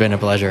today. It's been a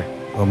pleasure.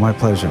 Well, my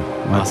pleasure.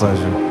 My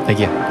pleasure. Thank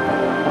you.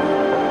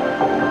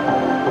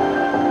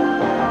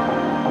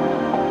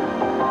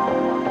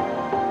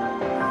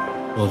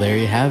 Well, there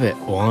you have it.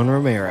 Juan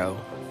Romero.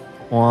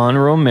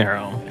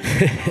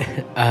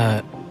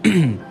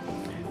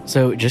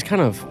 So just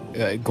kind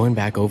of going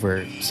back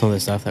over some of the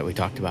stuff that we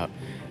talked about,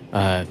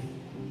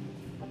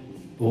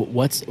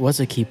 what's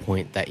a key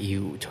point that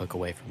you took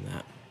away from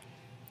that?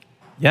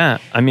 Yeah,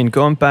 I mean,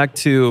 going back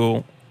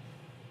to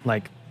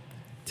like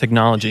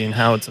technology and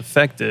how it's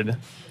affected,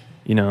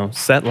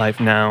 set life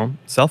now,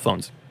 cell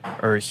phones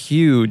are a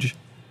huge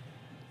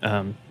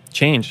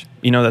change,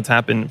 that's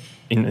happened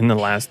in the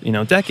last,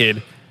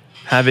 decade.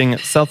 Having a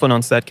cell phone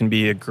on set can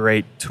be a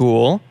great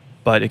tool,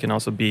 but it can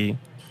also be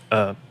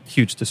a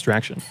huge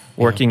distraction.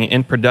 Yeah. Working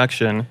in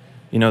production,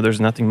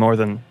 there's nothing more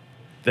than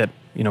that,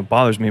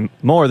 bothers me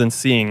more than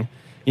seeing,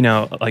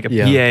 like a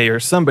PA or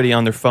somebody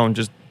on their phone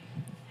just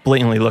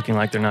blatantly looking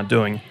like they're not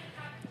doing,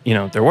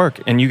 their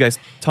work. And you guys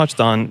touched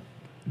on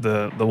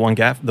the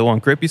one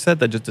grip you said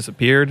that just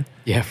disappeared.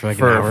 Yeah,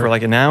 for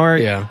like an hour.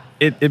 Yeah.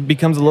 It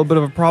becomes a little bit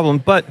of a problem,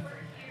 but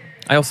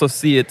I also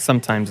see it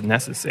sometimes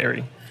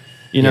necessary.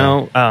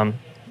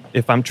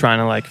 If I'm trying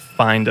to like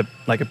find a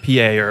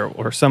PA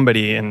or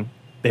somebody and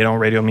they don't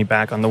radio me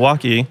back on the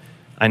walkie,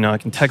 I know I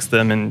can text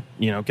them and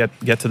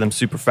get to them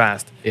super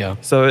fast. Yeah.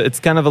 So it's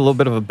kind of a little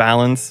bit of a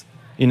balance,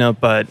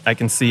 but I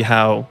can see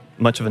how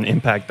much of an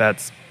impact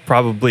that's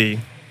probably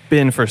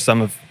been for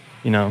some of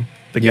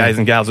the guys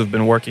and gals who've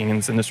been working in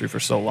this industry for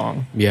so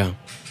long. Yeah.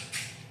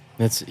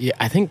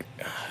 I think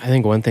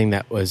one thing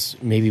that was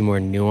maybe more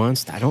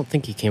nuanced, I don't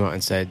think he came out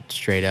and said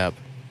straight up,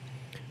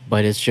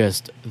 but it's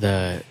just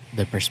the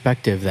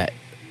perspective that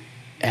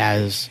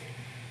as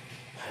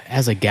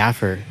a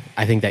gaffer,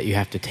 I think that you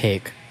have to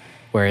take,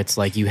 where it's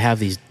like you have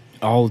these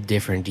all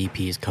different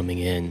DPs coming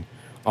in,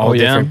 all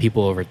different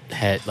people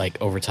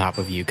over top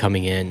of you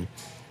coming in,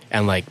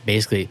 and like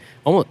basically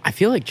almost, I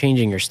feel like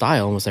changing your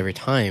style almost every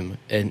time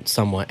and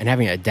somewhat, and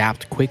having to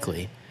adapt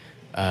quickly,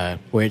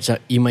 where it's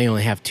you may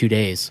only have 2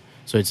 days.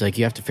 So it's like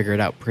you have to figure it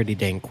out pretty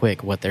dang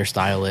quick what their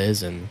style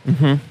is and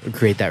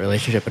create that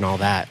relationship and all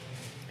that.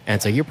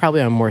 And so you're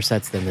probably on more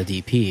sets than the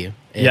DP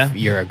if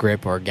you're a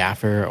grip or a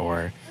gaffer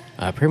or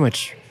pretty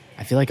much,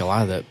 I feel like a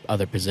lot of the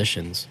other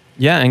positions.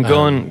 Yeah, and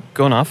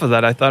going off of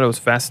that, I thought it was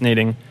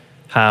fascinating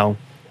how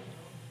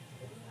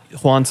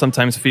Juan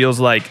sometimes feels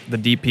like the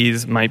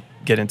DPs might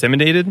get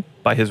intimidated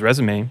by his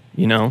resume.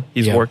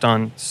 He's worked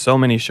on so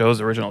many shows,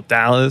 original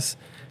Dallas,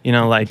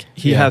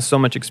 he has so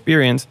much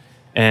experience,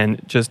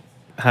 and just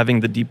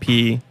having the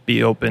DP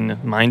be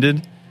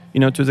open-minded,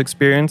 to his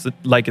experience,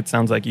 like it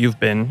sounds like you've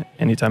been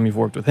anytime you've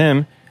worked with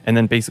him, and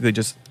then basically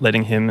just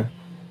letting him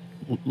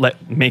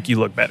make you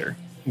look better.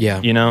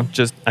 Yeah.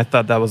 I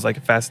thought that was like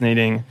a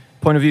fascinating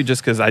point of view,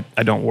 just because I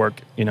don't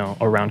work,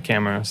 around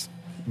cameras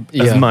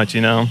Yeah. as much,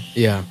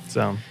 Yeah.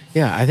 So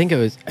Yeah, I think it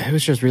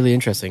was just really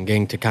interesting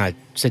getting to kind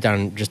of sit down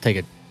and just take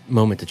a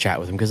moment to chat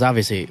with him, because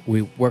obviously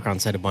we work on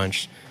set a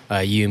bunch.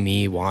 You,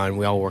 me, Juan,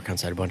 we all work on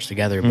set a bunch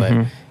together.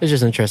 But it's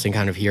just interesting,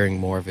 kind of hearing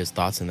more of his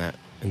thoughts in that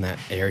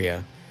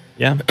area.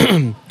 yeah,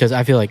 Because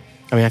I feel like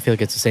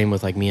it's the same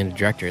with like me and the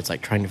director. It's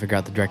like trying to figure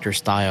out the director's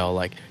style.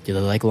 Like, do they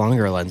like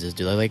longer lenses?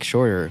 Do they like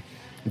shorter?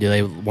 Do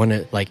they want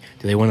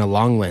a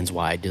long lens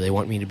wide? Do they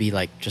want me to be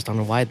like just on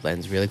a wide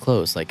lens, really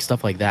close? Like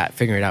stuff like that.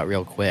 Figuring it out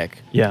real quick.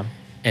 yeah,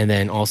 And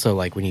then also,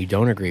 like, when you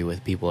don't agree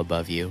with people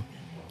above you,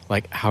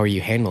 like, how are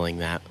you handling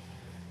that?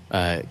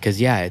 Because,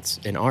 it's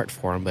an art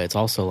form, but it's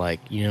also, like,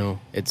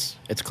 it's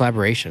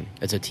collaboration.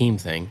 It's a team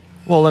thing.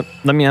 Well,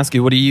 let me ask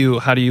you,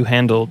 how do you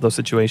handle those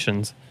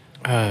situations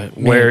where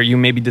Man, you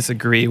maybe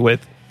disagree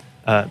with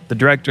the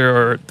director,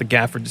 or the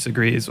gaffer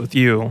disagrees with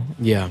you?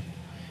 Yeah.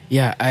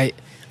 Yeah, I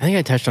think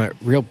I touched on it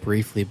real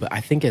briefly, but I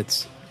think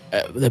it's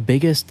the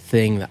biggest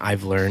thing that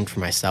I've learned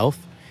for myself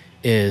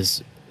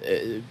is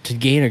to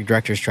gain a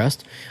director's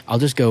trust. I'll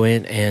just go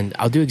in and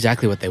I'll do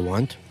exactly what they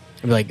want.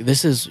 I'll be like,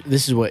 this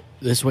is what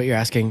you're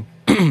asking.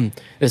 This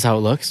is how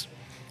it looks.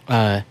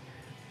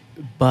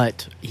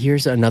 But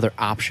here's another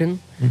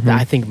option that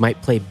I think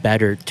might play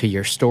better to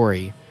your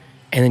story.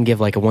 And then give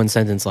like a one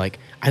sentence, like,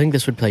 I think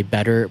this would play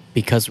better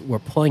because we're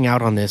pulling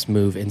out on this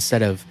move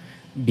instead of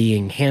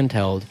being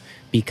handheld,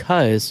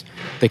 because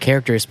the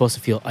character is supposed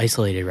to feel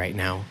isolated right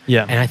now.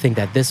 Yeah. And I think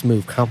that this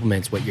move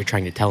complements what you're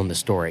trying to tell in the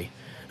story.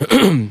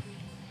 And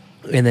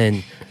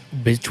then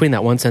between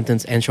that one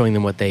sentence and showing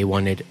them what they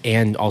wanted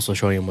and also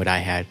showing them what I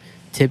had,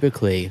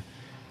 typically,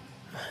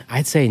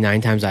 I'd say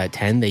 9 times out of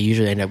 10, they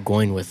usually end up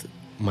going with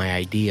my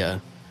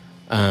idea.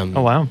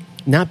 Oh, wow.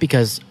 Not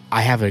because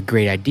I have a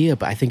great idea,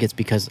 but I think it's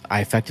because I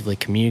effectively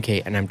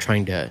communicate and I'm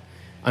trying to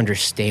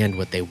understand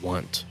what they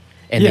want.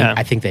 And Yeah.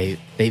 I think they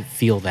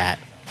feel that.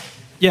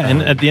 Yeah,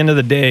 and at the end of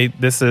the day,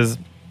 this is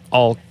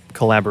all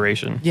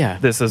collaboration. Yeah.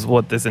 This is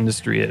what this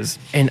industry is.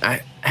 And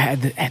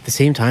at the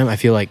same time, I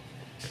feel like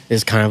this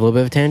is kind of a little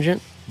bit of a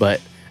tangent, but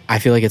I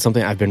feel like it's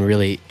something I've been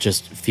really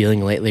just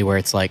feeling lately, where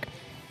it's like,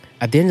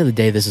 at the end of the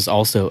day, this is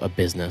also a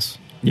business.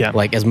 Yeah.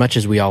 Like, as much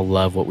as we all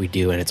love what we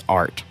do and it's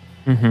art,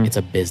 it's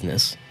a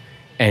business.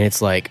 And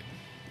it's like,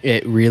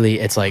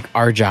 it's like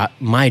our job,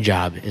 my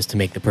job is to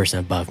make the person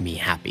above me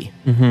happy.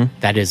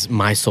 That is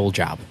my sole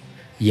job.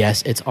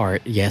 Yes, it's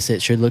art. Yes,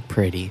 it should look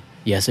pretty.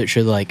 Yes, it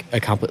should like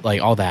accomplish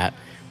like all that.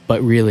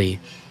 But really,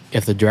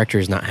 if the director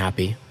is not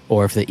happy,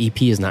 or if the EP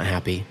is not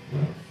happy,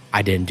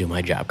 I didn't do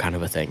my job, kind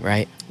of a thing,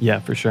 right? Yeah,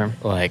 for sure.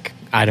 Like,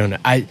 I don't know.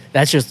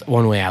 That's just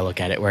one way I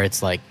look at it, where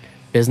it's like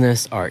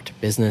business, art,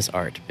 business,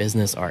 art,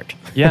 business, art.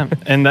 Yeah,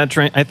 and I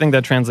think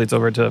that translates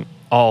over to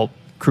all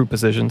crew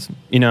positions.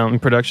 In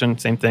production,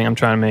 same thing. I'm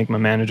trying to make my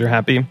manager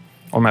happy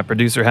or my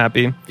producer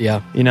happy.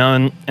 Yeah.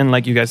 And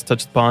like you guys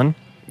touched upon,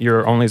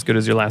 you're only as good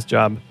as your last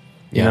job.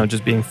 Yeah.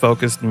 Just being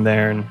focused in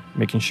there and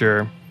making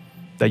sure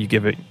that you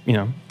give it,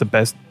 the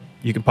best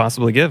you could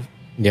possibly give.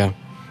 Yeah.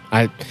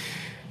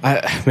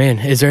 Man,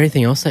 is there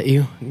anything else that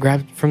you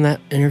grabbed from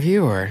that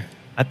interview, or?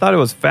 I thought it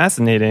was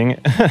fascinating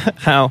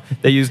how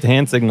they used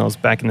hand signals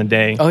back in the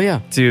day. Oh,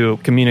 yeah. To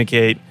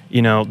communicate,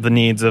 the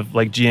needs of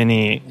like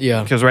G&E.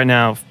 Yeah. Because right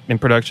now in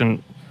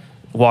production,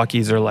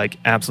 walkies are like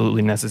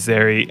absolutely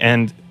necessary.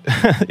 And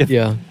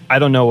I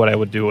don't know what I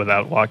would do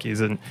without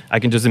walkies. And I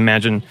can just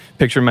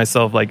picture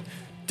myself like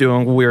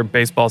doing weird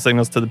baseball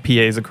signals to the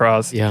PAs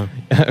across. Yeah.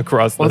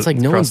 across. Well, it's like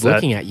no across one's set.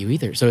 looking at you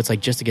either. So it's like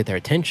just to get their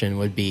attention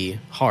would be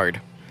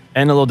hard.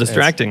 And a little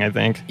distracting, I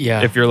think.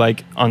 Yeah. If you're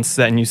like on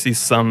set and you see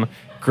some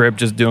grip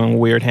just doing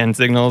weird hand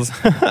signals.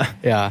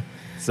 Yeah.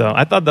 So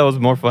I thought that was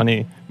more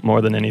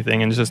than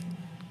anything. And it's just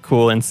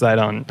cool insight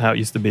on how it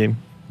used to be.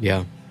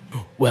 Yeah.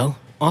 Well,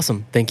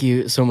 awesome. Thank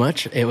you so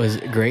much. It was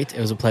great. It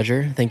was a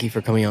pleasure. Thank you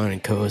for coming on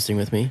and co-hosting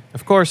with me.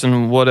 Of course.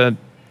 And what a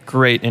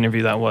great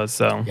interview that was.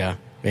 So Yeah.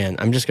 Man,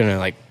 I'm just going to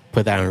like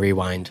put that on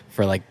rewind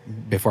for like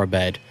before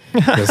bed.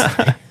 'Cause,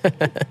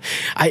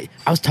 I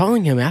was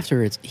telling him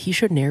afterwards, he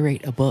should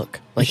narrate a book.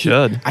 Like He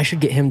should. I should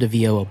get him to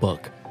VO a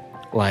book.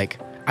 Like,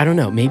 I don't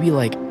know, maybe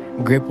like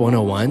Grip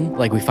 101,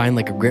 like we find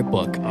like a grip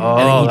book.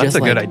 Oh, that's a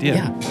good idea.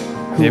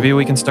 Yeah. Maybe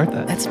we can start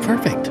that. That's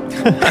perfect.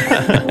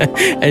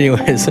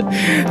 Anyways,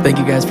 thank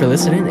you guys for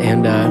listening,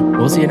 and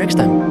we'll see you next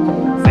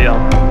time. See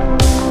y'all.